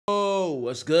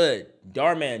what's good?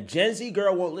 Darman, Gen Z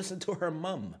girl won't listen to her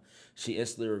mum. She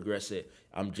instantly regrets it.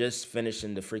 I'm just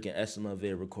finishing the freaking Estima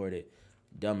vid recorded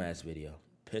dumbass video.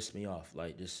 Pissed me off.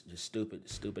 Like, just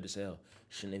stupid as hell.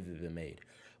 Shouldn't have even been made.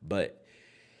 But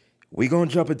we gonna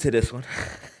jump into this one.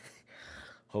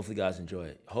 Hopefully you guys enjoy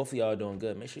it. Hopefully y'all doing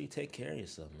good. Make sure you take care of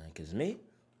yourself, man. Cause me,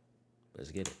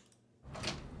 let's get it.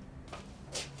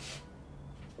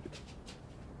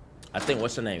 I think,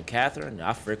 what's her name? Catherine?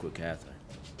 I frick with Catherine.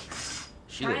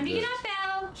 She look good. Get up,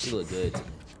 Belle. She look good to me.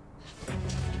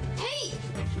 Hey!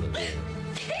 She look good.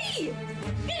 Hey!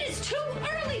 It is too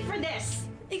early for this!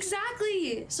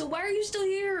 Exactly. So why are you still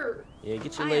here? Yeah,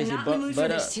 get your lazy butt up. I am not in the mood for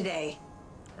this today.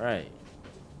 Right.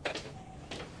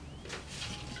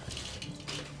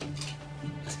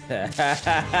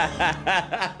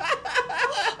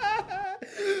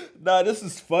 No, this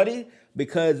is funny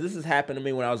because this has happened to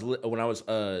me when I was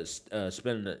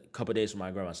spending a couple days with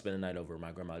my grandma, spending the night over with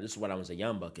my grandma. This is when I was a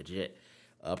young bucket jet,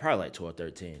 probably like 12,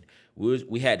 13.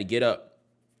 We had to get up.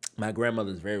 My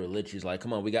grandmother's very religious. She's like,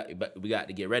 "Come on, we got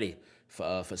to get ready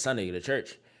for Sunday to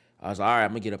church." I was like, "All right,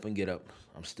 I'm gonna get up.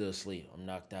 I'm still asleep. I'm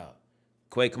knocked out.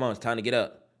 Quake, come on, it's time to get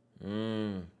up."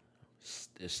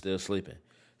 It's still sleeping.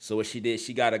 So what she did,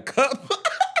 she got a cup.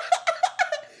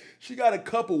 She got a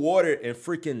cup of water and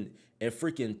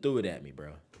freaking threw it at me,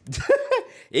 bro.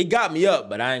 It got me up,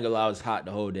 but I ain't gonna lie, I was hot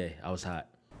the whole day. I was hot.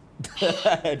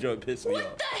 That joke pissed me off.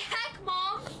 What the heck,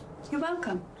 Mom? You're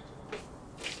welcome.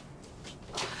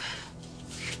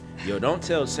 Yo, don't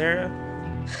tell Sarah,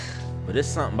 but it's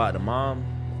something about the mom.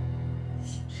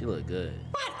 She look good.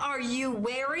 What are you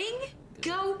wearing?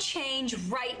 Go change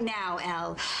right now,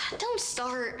 Elle. Don't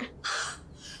start.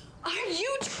 Are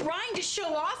you trying to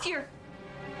show off your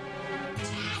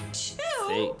tattoo?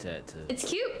 Fake tattoo. It's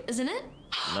cute, isn't it?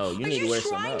 No, you need to wear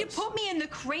some else. Are you trying to put me in the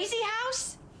crazy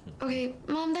house? Okay,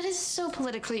 Mom, that is so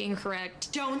politically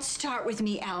incorrect. Don't start with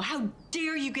me, Elle. How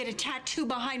dare you get a tattoo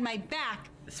behind my back?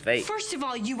 It's fake. First of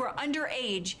all, you were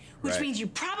underage, which means you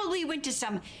probably went to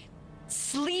some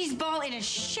sleazeball in a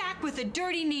shack with a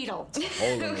dirty needle.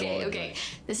 Okay.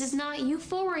 This is not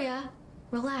euphoria.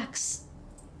 Relax.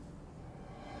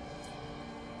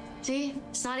 See?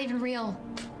 It's not even real.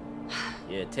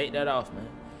 Yeah, take that off, man.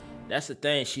 That's the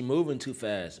thing. She moving too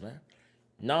fast, man.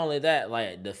 Not only that,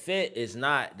 like, the fit is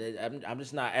not, I'm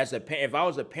just not, as a parent, if I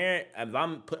was a parent, if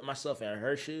I'm putting myself in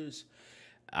her shoes,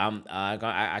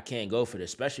 I can't go for this,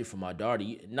 especially for my daughter.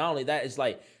 Not only that, it's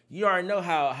like, you already know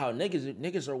how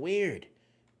niggas are weird.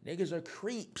 Niggas are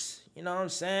creeps. You know what I'm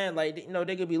saying? Like, you know,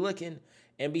 they could be looking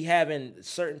and be having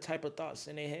certain type of thoughts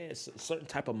in their head, certain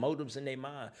type of motives in their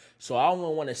mind. So I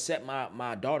don't want to set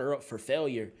my daughter up for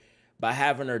failure by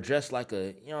having her dressed like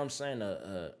a, you know what I'm saying,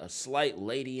 a slight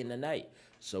lady in the night.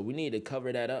 So we need to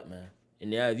cover that up, man.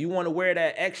 And yeah, if you want to wear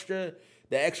that extra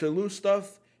loose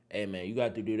stuff, hey, man, you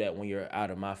got to do that when you're out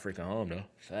of my freaking home, though.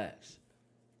 Facts,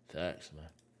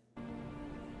 man.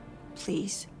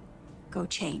 Please, go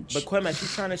change. But Quema,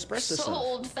 she's trying to express herself. So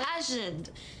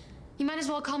old-fashioned. You might as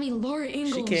well call me Laura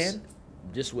Ingalls. She can.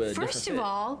 Just with a First of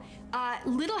all,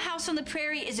 Little House on the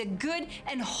Prairie is a good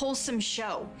and wholesome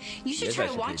show. You should try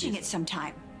watching it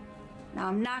sometime. Now,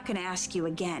 I'm not going to ask you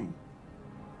again.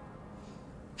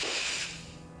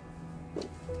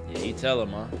 Yeah, you tell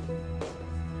him, huh?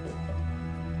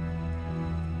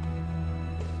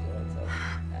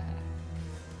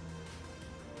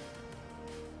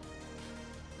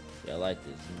 Yeah, I like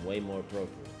this. It's way more appropriate.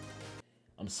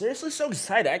 I'm seriously so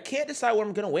excited. I can't decide what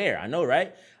I'm gonna wear. I know,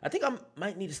 right? I think I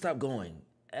might need to stop going.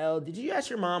 Elle, did you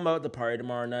ask your mom about the party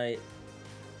tomorrow night?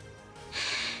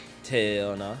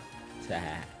 Hell no.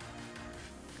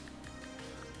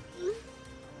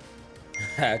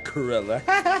 Gorilla.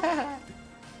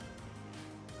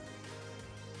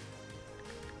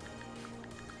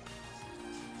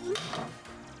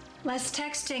 Less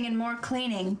texting and more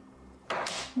cleaning.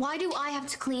 Why do I have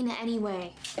to clean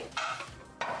anyway?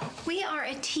 We are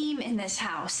a team in this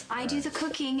house. I do the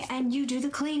cooking and you do the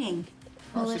cleaning.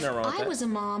 Well, if I was a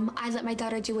mom, I'd let my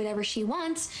daughter do whatever she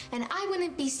wants, and I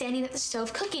wouldn't be standing at the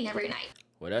stove cooking every night.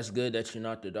 Well, that's good that you're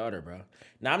not the daughter, bro.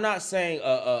 Now, I'm not saying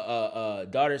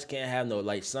daughters can't have no,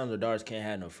 like, sons or daughters can't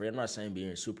have no friends. I'm not saying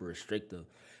being super restrictive.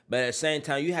 But at the same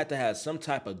time, you have to have some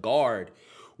type of guard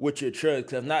with your children,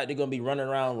 because if not, they're going to be running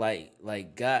around like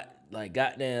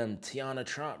goddamn Tiana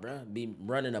Trump, bro. Be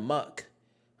running amok,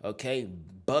 okay?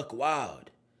 Buck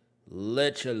wild,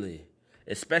 literally.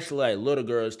 Especially, like, little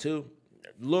girls, too.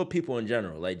 Little people in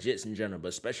general, like jits in general, but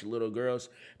especially little girls,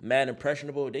 mad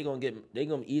impressionable, they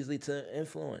gonna easily to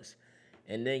influence.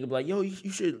 And then you be like, yo,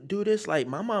 you should do this. Like,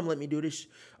 my mom let me do this.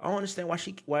 I don't understand why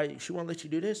she won't let you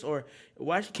do this, or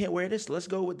why she can't wear this. Let's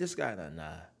go with this guy.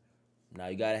 Nah. Now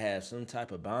you gotta have some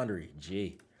type of boundary,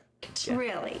 G. Yeah.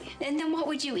 Really? And then what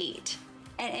would you eat?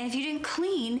 And if you didn't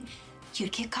clean,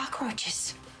 you'd get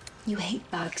cockroaches. You hate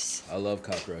bugs. I love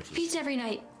cockroaches. Pizza every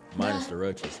night. Minus the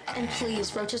roaches. And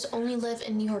please, roaches only live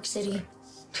in New York City.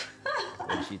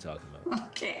 What is she talking about?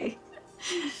 Okay.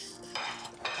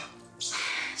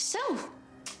 So,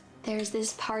 there's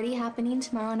this party happening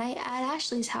tomorrow night at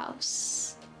Ashley's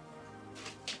house.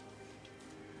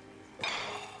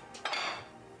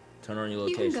 Turn on your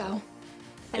location. You can go.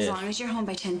 As long as you're home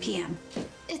by 10 p.m.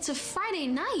 It's a Friday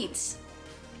night.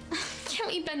 Can't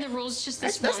we bend the rules just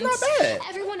this once? That's not bad.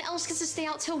 Everyone else gets to stay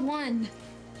out till 1.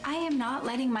 I am not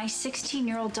letting my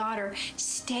 16-year-old daughter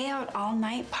stay out all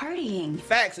night partying.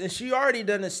 Facts, and she already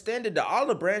done extended the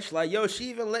olive branch. Like, yo, she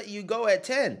even let you go at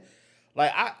 10.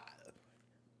 Like,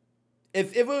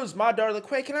 if it was my daughter,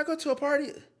 like, wait, can I go to a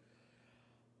party?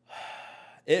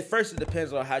 First, it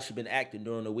depends on how she been acting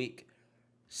during the week.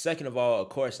 Second of all, of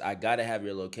course, I gotta have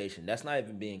your location. That's not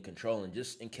even being controlling.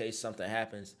 Just in case something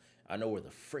happens, I know where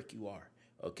the frick you are.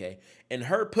 Okay, and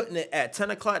her putting it at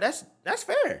 10 o'clock. That's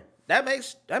fair. That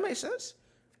makes sense.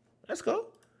 That's cool.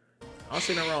 I don't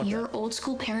see nothing wrong with Your that. old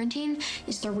school parenting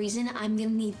is the reason I'm gonna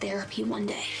need therapy one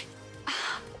day.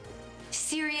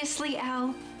 Seriously,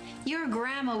 Al? Your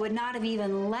grandma would not have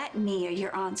even let me or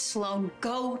your Aunt Sloan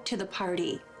go to the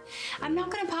party. I'm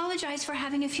not gonna apologize for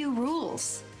having a few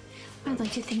rules. I'd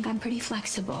like to think I'm pretty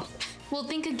flexible. Well,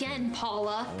 think again,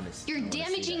 Paula. You're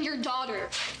damaging your daughter.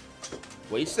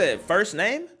 What you said? First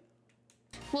name?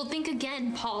 Well, think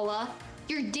again, Paula.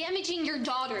 You're damaging your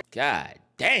daughter. God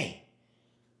dang.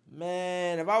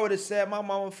 Man, if I would have said my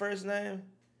mama's first name,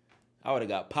 I would have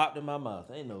got popped in my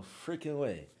mouth. Ain't no freaking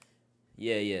way.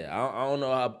 Yeah. I don't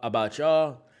know about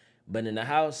y'all, but in the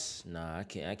house, nah, I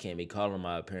can't be calling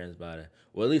my parents by it.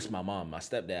 Well, at least my mom. My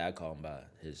stepdad, I call him by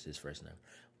his first name.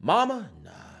 Mama?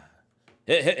 Nah.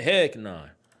 Heck nah.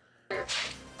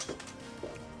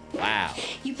 Wow.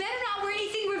 You better not wear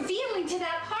anything revealing to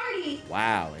that party.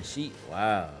 Wow, and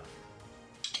wow.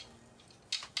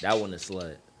 That one is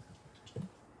slut.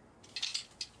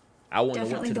 I wouldn't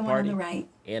have went to the party, on the right.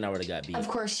 And I would have got beat. Of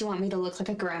course you want me to look like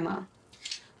a grandma.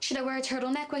 Should I wear a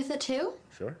turtleneck with it too?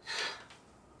 Sure.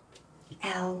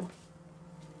 Elle,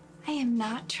 I am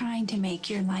not trying to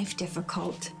make your life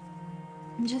difficult.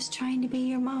 I'm just trying to be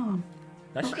your mom.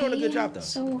 Now, she's doing a good job, though.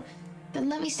 So, then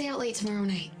let me stay out late tomorrow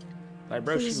night. Like,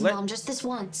 bro, Please, Mom, just this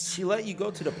once. She let you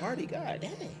go to the party. God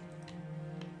dang.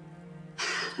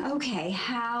 Okay,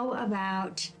 how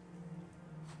about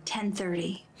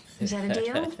 10:30? Is that a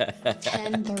deal?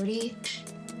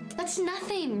 10:30? That's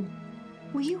nothing.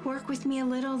 Will you work with me a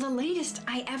little? The latest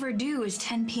I ever do is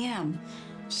 10 p.m.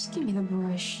 Just give me the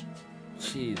brush.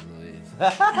 Jeez,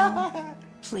 Louise.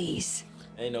 Please.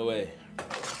 Ain't no way.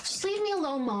 Just leave me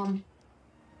alone, Mom.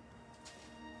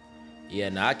 Yeah,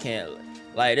 no, I can't.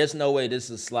 Like, there's no way this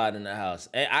is sliding in the house.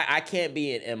 And I can't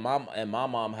be in my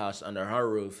mom's house under her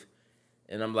roof.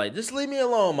 And I'm like, just leave me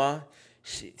alone, Ma.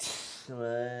 Shit,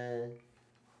 man.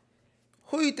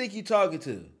 Who you think you talking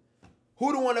to?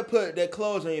 Who the one that put that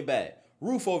clothes on your back,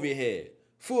 roof over your head,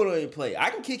 food on your plate?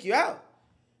 I can kick you out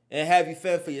and have you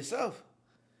fend for yourself.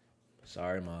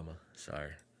 Sorry, Mama.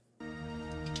 Sorry.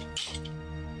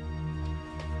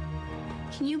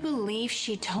 Can you believe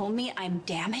she told me I'm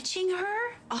damaging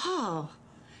her? Oh,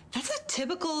 that's a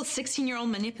typical 16-year-old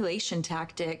manipulation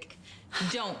tactic.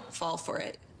 Don't fall for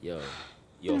it. Yo.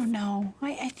 I don't know.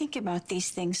 I think about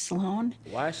these things, Sloan.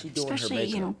 Why is she doing Especially, her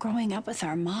makeup? you know, growing up with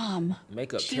our mom.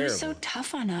 Makeup she terrible. was so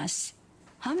tough on us.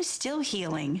 I'm still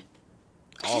healing.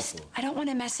 Awful. I don't want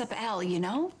to mess up Elle, you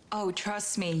know? Oh,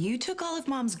 trust me, you took all of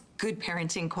Mom's good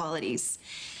parenting qualities.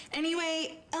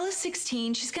 Anyway, Elle is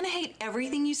 16. She's gonna hate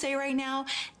everything you say right now,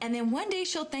 and then one day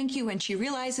she'll thank you when she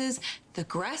realizes the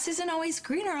grass isn't always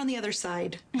greener on the other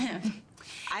side.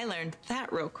 I learned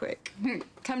that real quick.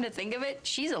 Come to think of it,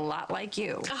 she's a lot like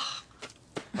you.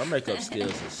 Her makeup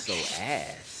skills is so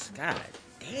ass. God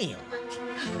damn.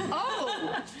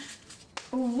 Oh!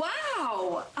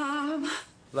 Wow!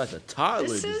 Like a toddler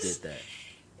This just is- did that.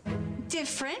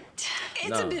 Different. It's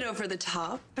No. a bit over the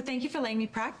top, but thank you for letting me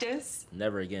practice.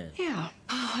 Never again. Yeah.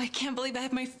 Oh, I can't believe I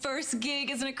have my first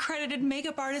gig as an accredited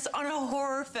makeup artist on a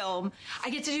horror film. I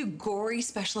get to do gory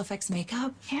special effects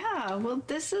makeup. Yeah, well,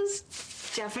 this is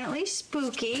definitely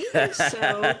spooky,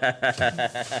 so...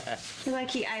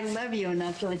 Lucky I love you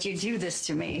enough to let you do this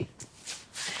to me.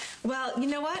 Well, you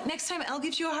know what? Next time Elle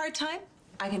gives you a hard time,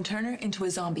 I can turn her into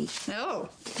a zombie. Oh.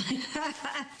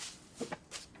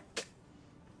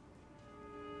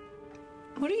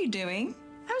 What are you doing?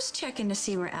 I was checking to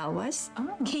see where Elle was.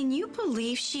 Oh. Can you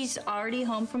believe she's already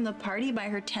home from the party by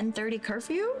her 10:30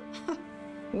 curfew?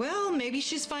 Well, maybe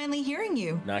she's finally hearing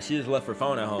you. Nah, she just left her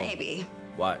phone at home. Maybe.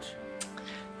 Watch.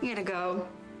 You gotta go.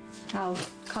 I'll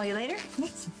call you later.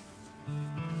 Yes.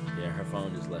 Yeah, her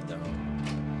phone just left at home.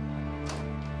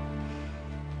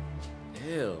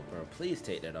 Ew, bro. Please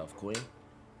take that off, Queen.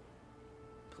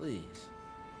 Please.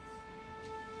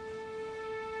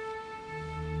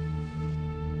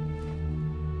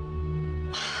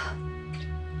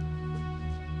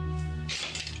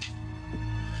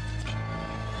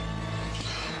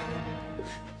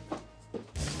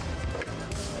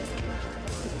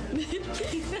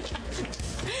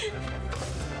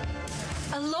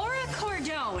 Alora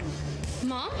Cordone.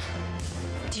 Mom?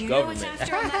 Do you know it's Government.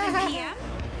 after 11 p.m.?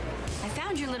 I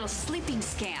found your little sleeping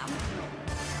scam.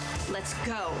 Let's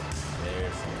go.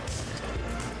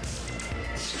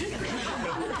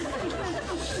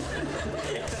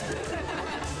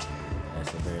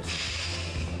 That's embarrassing.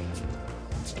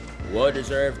 Well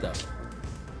deserved, though.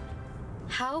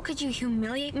 How could you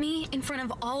humiliate me in front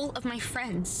of all of my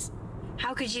friends?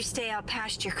 How could you stay out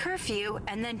past your curfew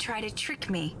and then try to trick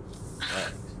me?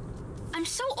 I'm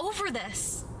so over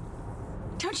this.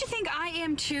 Don't you think I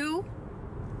am too?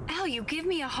 Elle, you give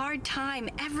me a hard time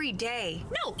every day.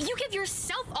 No, you give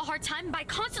yourself a hard time by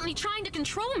constantly trying to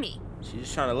control me. She's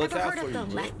just trying to look Ever out heard for of you, the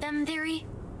Jay. let them theory?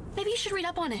 Maybe you should read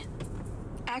up on it.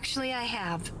 Actually, I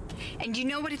have. And you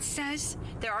know what it says?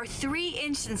 There are 3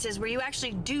 instances where you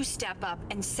actually do step up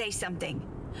and say something.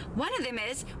 One of them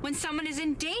is when someone is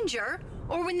in danger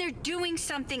or when they're doing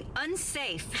something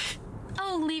unsafe.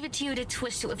 I'll leave it to you to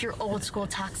twist it with your old school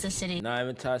toxicity. Not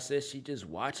even toxic. She just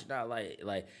watching out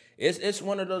like it's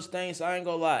one of those things. I ain't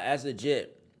gonna lie. As a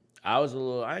jit, I was a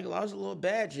little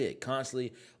bad jit.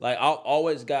 Constantly, like I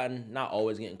always not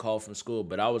always getting called from school,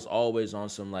 but I was always on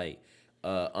some like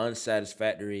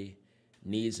unsatisfactory,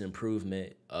 needs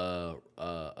improvement,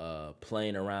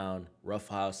 playing around,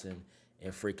 roughhousing,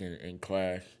 and freaking in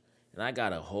class. And I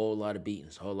got a whole lot of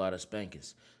beatings, a whole lot of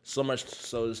spankings. So much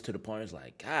so it's to the point it's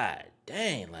like, God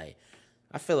dang, like,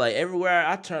 I feel like everywhere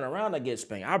I turn around, I get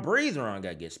spanked. I breathe around,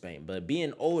 I get spanked. But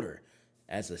being older,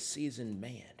 as a seasoned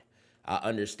man, I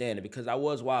understand it because I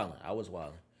was wilding.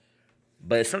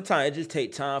 But sometimes it just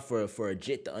takes time for a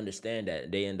jit to understand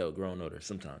that they end up growing older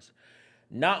sometimes.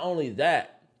 Not only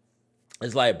that,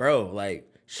 it's like, bro, like,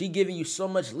 she giving you so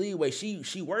much leeway.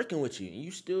 She working with you, and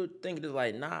you still thinking it's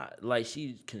like, nah, like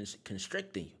she's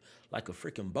constricting you like a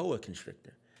freaking boa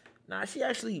constrictor. Nah, she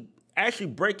actually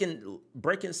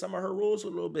breaking some of her rules a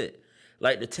little bit,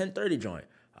 like the 10:30 joint.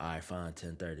 All right, fine,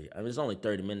 10:30. I mean, it's only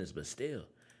 30 minutes, but still,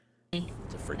 it's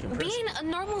a freaking. Being a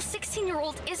normal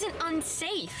 16-year-old isn't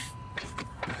unsafe.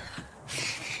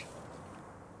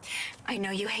 I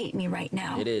know you hate me right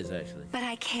now. It is actually. But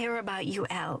I care about you,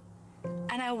 Elle.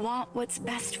 And I want what's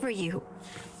best for you.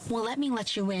 Well, let me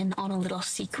let you in on a little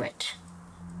secret.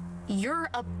 You're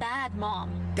a bad mom.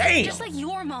 Damn! Just like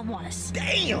your mom was.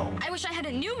 Damn! I wish I had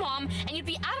a new mom and you'd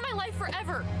be out of my life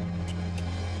forever.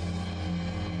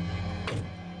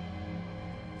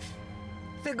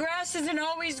 The grass isn't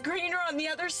always greener on the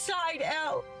other side,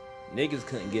 Elle. Niggas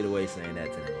couldn't get away saying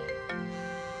that to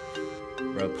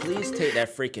them. Bro, please take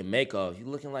that freaking make off. You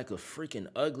looking like a freaking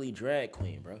ugly drag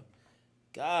queen, bro.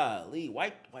 Golly,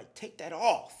 why take that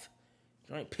off?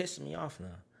 You ain't pissing me off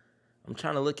now. I'm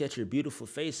trying to look at your beautiful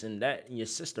face and your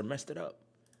sister messed it up.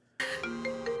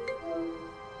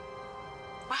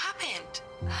 What happened?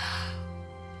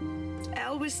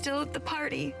 Elle was still at the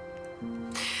party.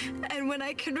 And when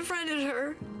I confronted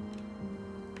her,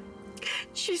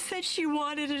 she said she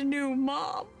wanted a new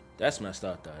mom. That's messed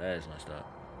up, though. That is messed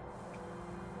up.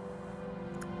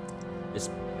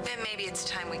 Then maybe it's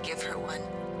time we give her one.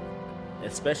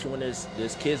 Especially when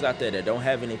there's kids out there that don't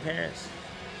have any parents.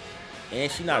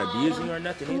 And she not abusing you or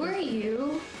nothing Who either. are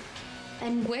you?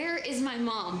 And where is my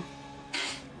mom?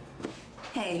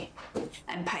 Hey,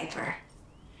 I'm Piper,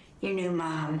 your new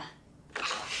mom.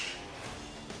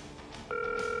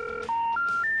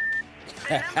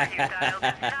 The number you dialed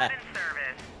is not in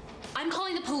service. I'm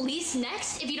calling the police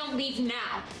next if you don't leave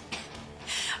now.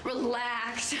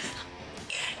 Relax.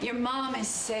 Your mom is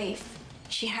safe.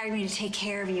 She hired me to take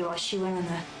care of you while she went on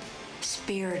the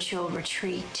spiritual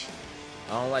retreat.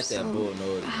 I don't like that bull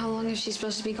nose. How long is she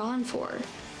supposed to be gone for?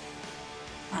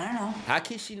 I don't know. How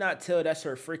can she not tell that's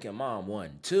her freaking mom?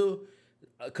 1, 2,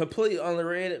 completely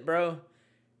underrated, bro.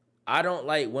 I don't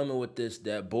like women with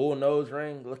that bull nose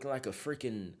ring looking like a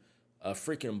freaking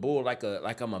bull, like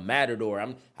I'm a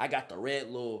matador. I got the red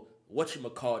little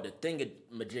whatchamacallit, the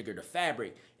thingamajigger, the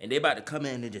fabric, and they about to come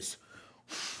in and just.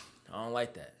 I don't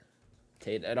like that.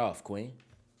 Take that off, queen.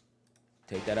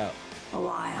 Take that out. A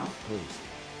while. Please.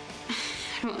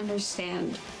 I don't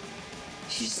understand.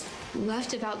 She's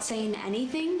left without saying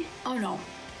anything? Oh no.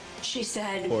 She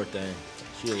said, Poor thing.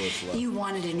 She a little slow. you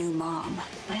wanted a new mom.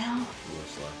 Well, A little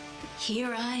slow.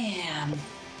 here I am.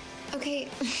 Okay,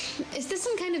 is this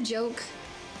some kind of joke?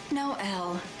 No,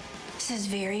 Elle. This is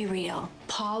very real.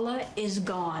 Paula is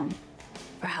gone.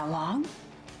 For how long?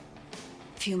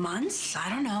 A few months? I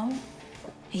don't know.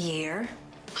 A year?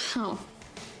 Oh.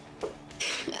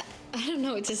 I don't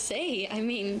know what to say. I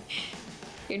mean,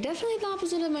 you're definitely the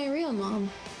opposite of my real mom.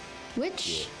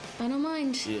 Which, I don't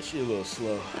mind. Yeah, she a little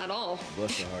slow. At all.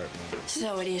 Bless her heart, man.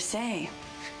 So what do you say?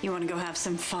 You want to go have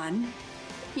some fun?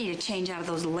 You need to change out of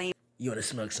those lame You want to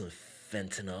smoke some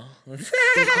fentanyl?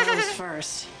 clothes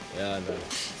first. Yeah, I know.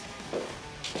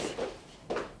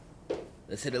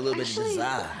 Let's hit a little bit of Actually,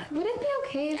 desire. would it be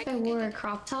okay if I wore a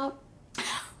crop top?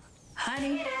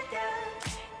 Honey,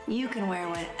 you can wear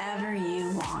whatever you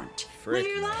want. Frick,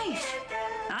 Live your man. life.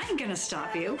 I ain't gonna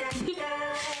stop you.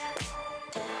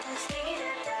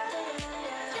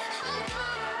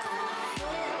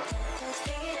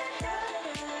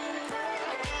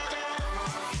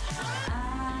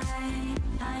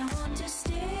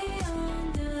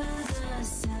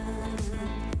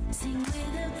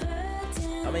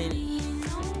 I mean,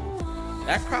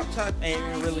 that crop top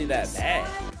ain't really that bad.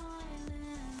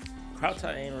 Crop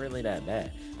top ain't really that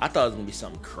bad. I thought it was gonna be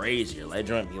something crazier. Like,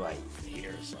 joint be like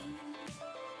here or something.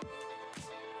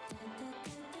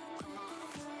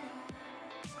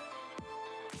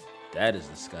 That is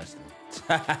disgusting.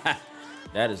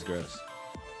 That is gross.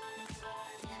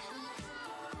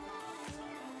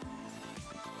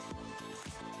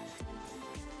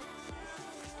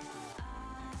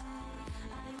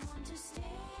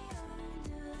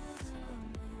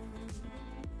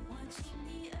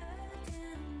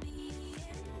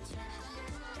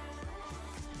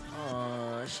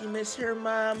 She miss her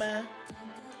mama.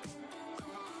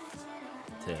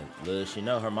 Little she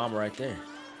know her mama right there.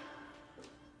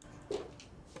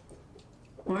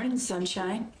 Morning,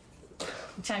 sunshine.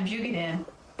 What time did you get in?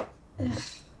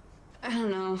 I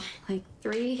don't know, like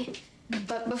 3?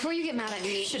 But before you get mad at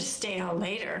me, You should have stayed out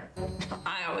later.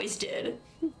 I always did.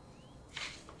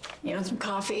 You want some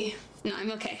coffee? no,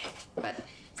 I'm okay. But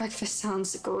breakfast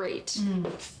sounds great.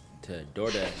 To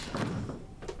DoorDash.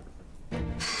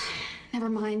 Never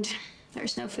mind,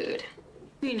 there's no food.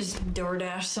 We can just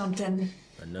DoorDash something.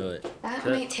 I know it. That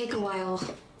Cook. might take a while.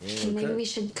 Yeah, Maybe cook. we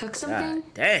should cook something?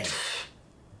 God dang.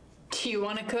 Do you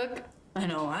want to cook? I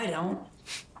know I don't.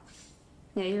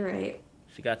 Yeah, you're right.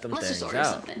 She got them Let's things just order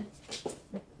out. something.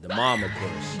 The mom, of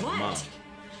course. The What? mom.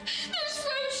 There's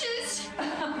roaches!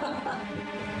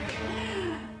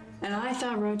 And I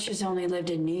thought roaches only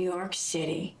lived in New York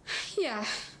City. Yeah,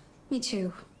 me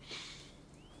too.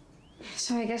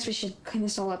 So I guess we should clean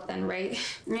this all up then, right?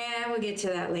 Yeah, we'll get to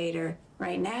that later.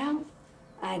 Right now,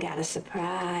 I got a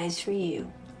surprise for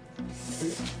you.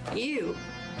 You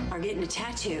are getting a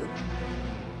tattoo.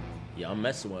 Yeah, I'm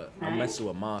messing with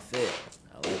Mom Fit.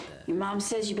 I like that. Your mom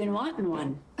says you've been wanting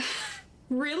one.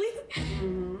 Really?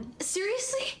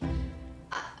 Seriously?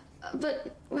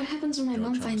 But what happens when my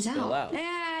mom Trying to finds spill out?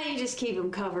 Yeah, you just keep them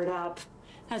covered up.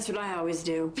 That's what I always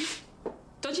do.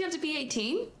 Don't you have to be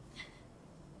 18?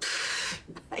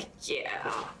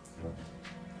 Yeah.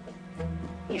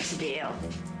 Here's the deal.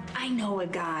 I know a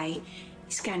guy.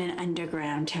 He's got an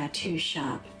underground tattoo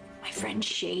shop. My friend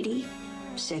Shady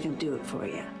said he'll do it for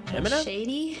you. Eminem?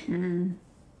 Shady?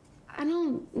 I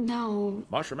don't know.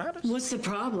 Marshall Mathers? What's the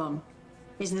problem?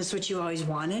 Isn't this what you always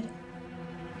wanted?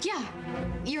 Yeah,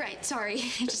 you're right. Sorry.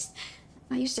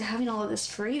 I'm used to having all of this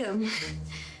freedom.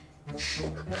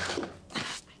 I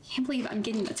can't believe I'm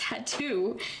getting a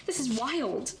tattoo. This is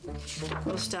wild.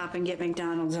 We'll stop and get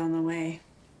McDonald's on the way.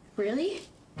 Really?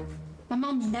 My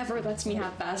mom never lets me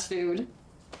have fast food.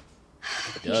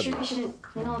 You sure we shouldn't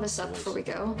clean all this up before we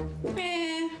go?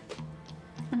 Eh.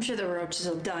 I'm sure the roaches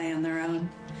will die on their own.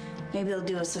 Maybe they'll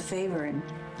do us a favor and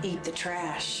eat the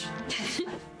trash.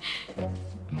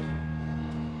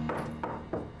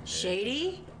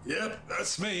 Shady? Yep,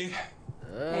 that's me.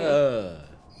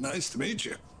 Nice to meet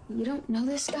you. You don't know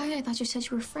this guy? I thought you said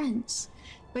you were friends.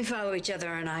 We follow each other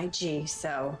on IG,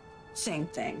 so same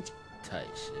thing. Tight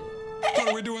shit. What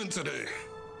are we doing today?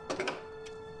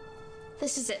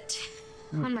 This is it.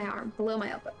 On my arm, below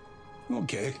my elbow.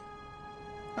 Okay.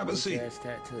 Have a seat. Ass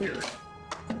tattoo. Here.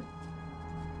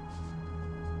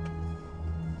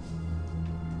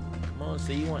 Come on,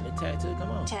 so you want the tattoo? Come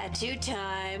on. Tattoo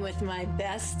time with my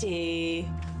bestie.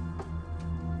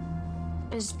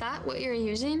 Is that what you're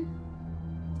using?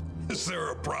 Is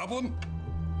there a problem?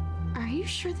 Are you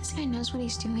sure this guy knows what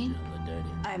he's doing? A little dirty.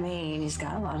 I mean, he's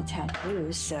got a lot of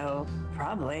tattoos, so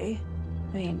probably.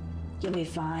 I mean, you'll be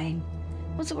fine.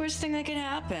 What's the worst thing that could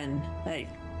happen? Like,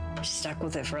 you're stuck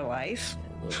with it for life?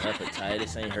 A little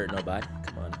hepatitis ain't hurt nobody.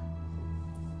 Come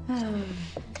on.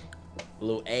 A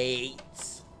little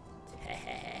AIDS.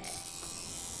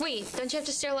 Wait, don't you have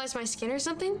to sterilize my skin or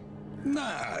something?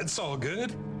 Nah, it's all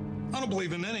good. I don't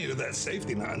believe in any of that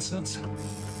safety nonsense.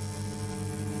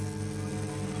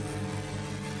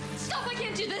 Stop, I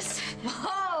can't do this.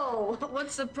 Oh,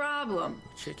 what's the problem?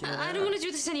 Chicken. I don't want to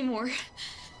do this anymore.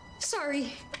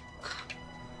 Sorry.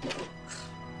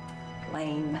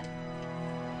 Lame.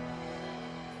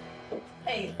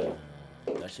 Hey,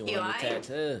 That shit You want a aight?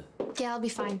 tattoo. Yeah, I'll be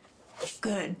fine.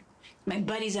 good. My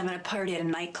buddy's having a party at a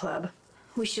nightclub.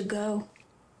 We should go.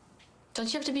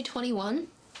 Don't you have to be 21?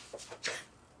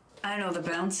 I know the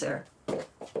bouncer.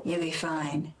 You'll be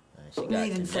fine. She We're got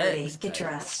leaving the 30. next Get type.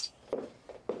 dressed.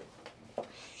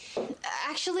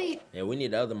 Actually, Yeah, we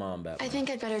need the other mom back. I think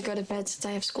I'd better go to bed since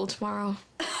I have school tomorrow.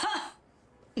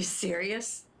 You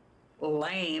serious?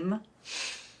 Lame.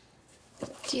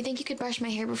 Do you think you could brush my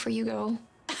hair before you go?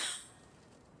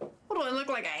 What do I look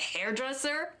like, a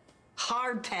hairdresser?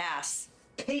 Hard pass.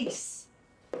 Peace.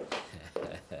 The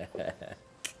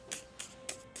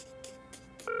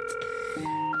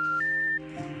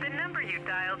number you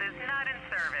dialed is not in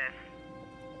service.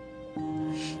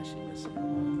 She missing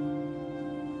out.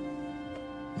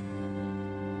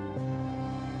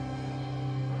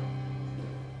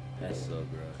 That's so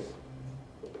gross.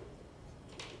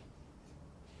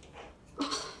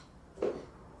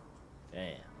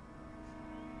 Damn.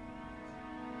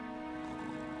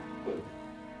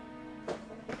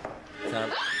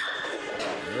 Time.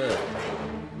 Ugh.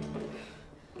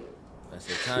 That's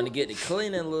the time to get the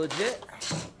cleaning legit.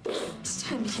 It's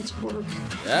time to get to work.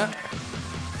 Yeah.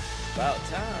 About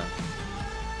time.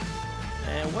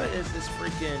 Man, what is this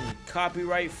freaking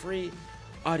copyright-free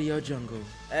audio jungle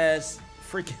as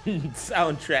freaking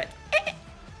soundtrack?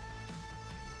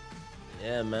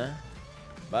 Yeah, man.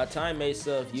 About time made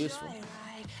stuff useful.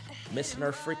 Missing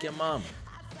her freaking mama.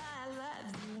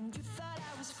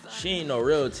 She ain't no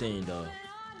real teen, though.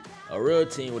 A real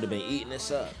teen would have been eating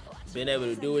this up. Been able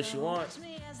to do what she wants.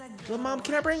 So, Mom,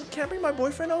 can I bring my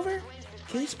boyfriend over?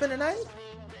 Can he spend the night?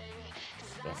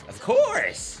 Of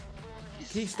course.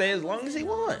 He stay as long as he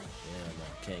want. Yeah,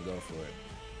 no, can't go for it.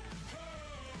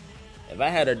 If I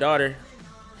had a daughter,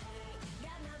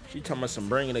 she talking about some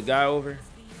bringing a guy over.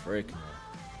 Frick no.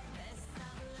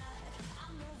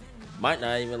 Might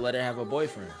not even let her have a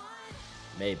boyfriend.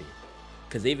 Maybe.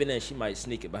 Cause even then she might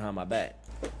sneak it behind my back.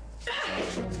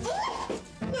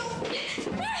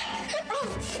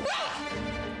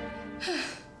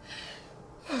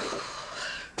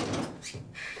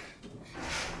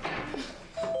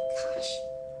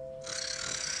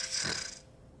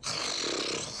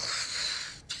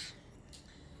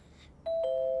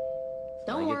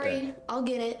 Don't worry, I'll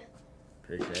get it.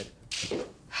 Appreciate it.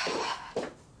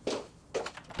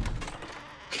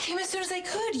 I came as soon as I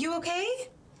could. You okay?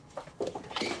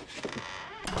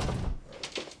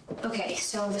 Okay,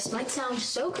 so this might sound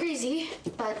so crazy,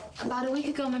 but about a week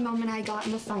ago my mom and I got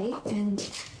in a fight and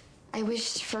I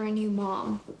wished for a new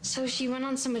mom. So she went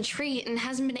on some retreat and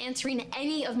hasn't been answering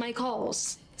any of my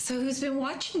calls. So who's been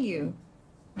watching you?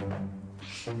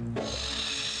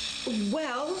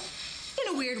 Well,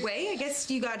 in a weird way, I guess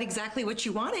you got exactly what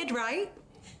you wanted, right?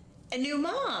 A new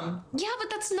mom. Yeah, but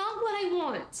that's not what I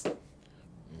want.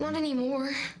 Not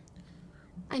anymore.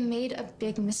 I made a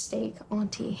big mistake,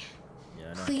 Auntie.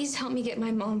 Yeah, I know. Please help me get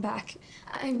my mom back.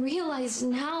 I realize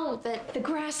now that The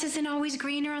grass isn't always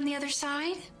greener on the other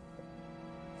side.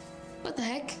 what the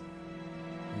heck?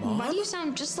 Mom? Why do you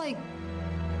sound just like...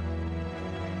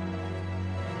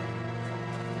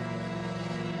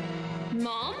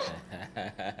 Mom?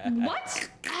 What?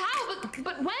 How?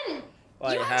 But when?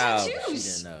 Like you how? have She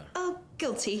tattoos. didn't know. Oh,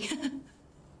 guilty.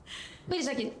 Wait a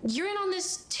second. You're in on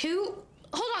this too?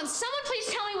 Hold on. Someone please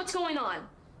tell me what's going on.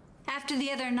 After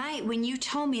the other night, when you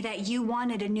told me that you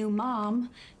wanted a new mom,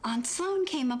 Aunt Sloan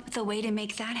came up with a way to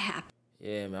make that happen.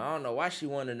 Yeah, man. I don't know why she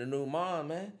wanted a new mom,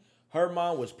 man. Her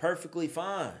mom was perfectly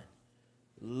fine.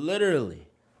 Literally.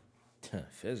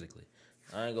 Physically.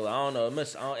 I ain't gonna. I don't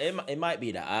know. It might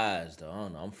be the eyes, though. I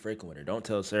don't know. I'm freaking with her. Don't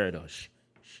tell Sarah, though. Shh.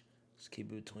 Let's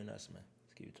keep it between us, man.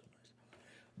 Let's keep it between us.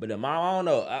 But the mom, I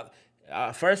don't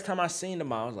know. First time I seen the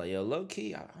mom, I was like, yo, low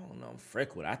key, I don't know. I'm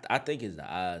freak with her. I think it's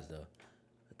the eyes, though.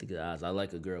 I think it's the eyes. I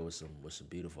like a girl with some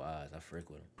beautiful eyes. I freak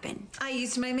with them. I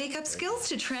used my makeup skills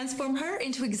to transform her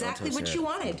into exactly Don't tell what Sarah, you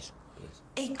wanted.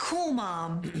 please. A cool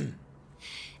mom.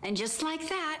 And just like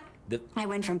that, I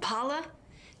went from Paula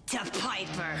to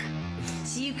Piper.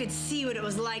 So you could see what it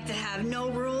was like to have no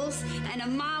rules and a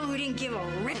mom who didn't give a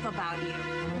rip about you.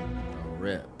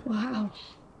 Rip. Wow.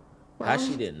 How Well,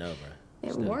 she didn't know, bro?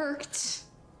 it worked.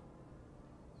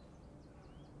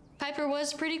 Piper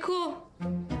was pretty cool.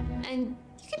 And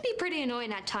you can be pretty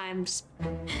annoying at times.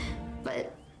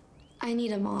 But I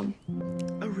need a mom.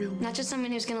 A real mom. Not just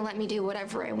someone who's gonna let me do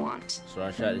whatever I want. So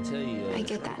I tried to tell you. I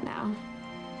get that now.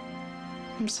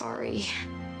 I'm sorry.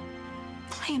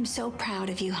 I am so proud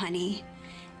of you, honey.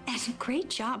 And great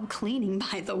job cleaning,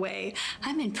 by the way.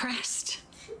 I'm impressed.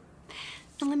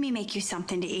 Now let me make you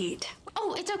something to eat.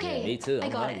 Oh, it's okay. Yeah, me too. I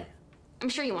I'm got hungry. it. I'm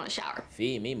sure you want a shower.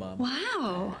 Feed me, mom.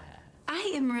 Wow.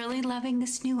 I am really loving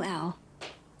this new L.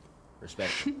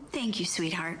 Respect. Thank you,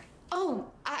 sweetheart. Oh,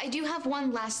 I do have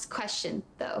one last question,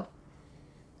 though.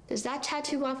 Does that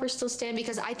tattoo offer still stand?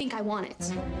 Because I think I want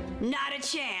it. Not a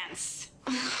chance.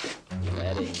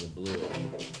 That is the blue.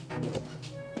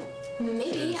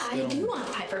 Maybe I do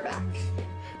want Piper back.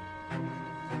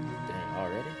 Dang,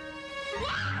 already?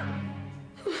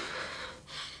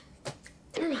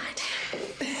 Never mind.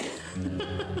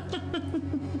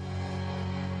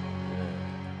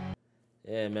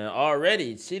 Yeah, man,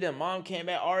 already. See, the mom came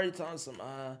back already telling some,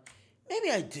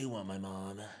 maybe I do want my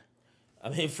mom. I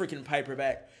mean, freaking Piper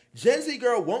back. Gen Z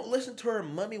girl won't listen to her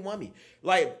mummy wummy.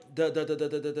 Like,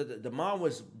 the mom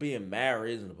was being mad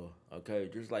reasonable, okay?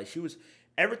 Just like,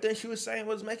 everything she was saying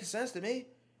was making sense to me.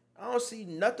 I don't see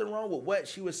nothing wrong with what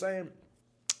she was saying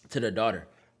to the daughter.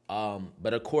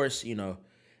 But of course, you know,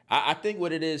 I think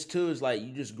what it is too is like,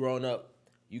 you just growing up,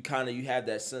 you have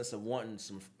that sense of wanting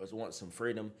some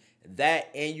freedom. That,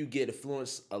 and you get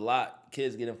influenced a lot.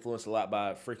 Kids get influenced a lot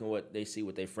by freaking what they see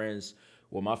with their friends.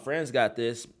 Well, my friends got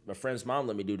this. My friend's mom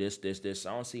let me do this. I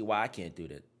don't see why I can't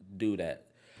do that.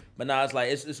 But now it's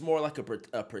like, it's more like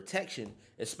a protection,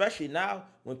 especially now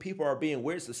when people are being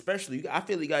weird. Especially, I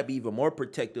feel you gotta be even more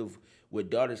protective with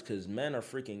daughters, because men are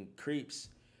freaking creeps,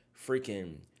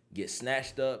 freaking get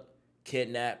snatched up,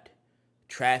 kidnapped,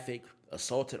 trafficked,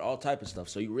 assaulted, all type of stuff.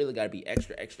 So you really gotta be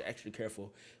extra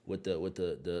careful with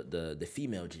the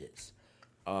female jits.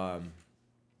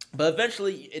 But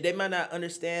eventually they might not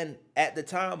understand at the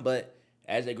time, but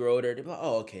as they grow older, they're like,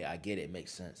 oh, okay, I get it. It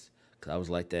makes sense. Because I was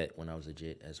like that when I was a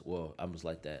jit as well. I was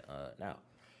like that now.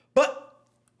 But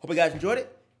hope you guys enjoyed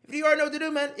it. If you already know what to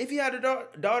do, man, if you had a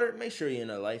daughter, make sure you're in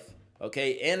their life,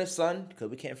 okay? And a son, because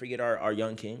we can't forget our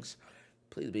young kings.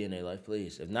 Please be in their life,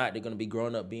 please. If not, they're going to be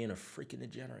growing up being a freaking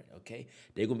degenerate, okay?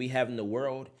 They're going to be having the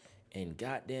world and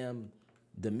goddamn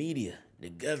the media, the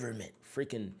government,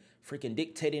 freaking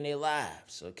dictating their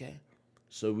lives, okay?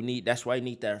 So that's why you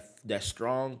need that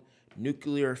strong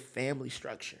nuclear family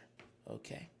structure,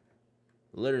 okay?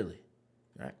 Literally,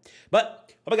 all right?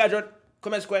 But hope you guys enjoyed.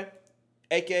 Comment square,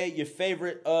 aka your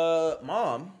favorite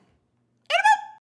mom